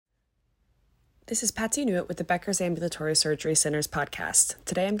This is Patsy Newitt with the Becker's Ambulatory Surgery Centers podcast.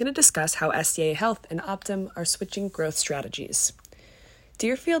 Today I'm going to discuss how SCA Health and Optum are switching growth strategies.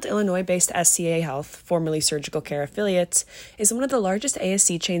 Deerfield, Illinois-based SCA Health, formerly Surgical Care Affiliates, is one of the largest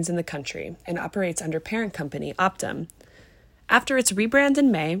ASC chains in the country and operates under parent company Optum. After its rebrand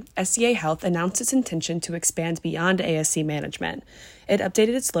in May, SCA Health announced its intention to expand beyond ASC management. It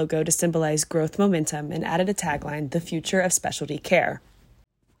updated its logo to symbolize growth momentum and added a tagline, "The Future of Specialty Care."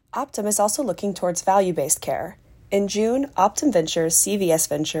 Optum is also looking towards value-based care. In June, Optum Ventures, CVS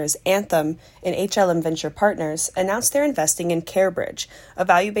Ventures, Anthem, and HLM Venture Partners announced they're investing in CareBridge, a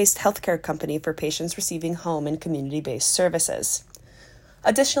value-based healthcare company for patients receiving home and community-based services.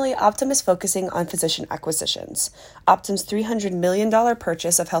 Additionally, Optum is focusing on physician acquisitions. Optum's $300 million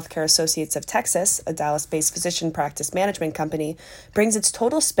purchase of Healthcare Associates of Texas, a Dallas-based physician practice management company, brings its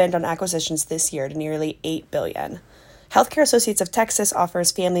total spend on acquisitions this year to nearly $8 billion. Healthcare Associates of Texas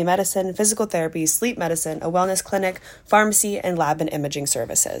offers family medicine, physical therapy, sleep medicine, a wellness clinic, pharmacy, and lab and imaging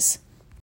services.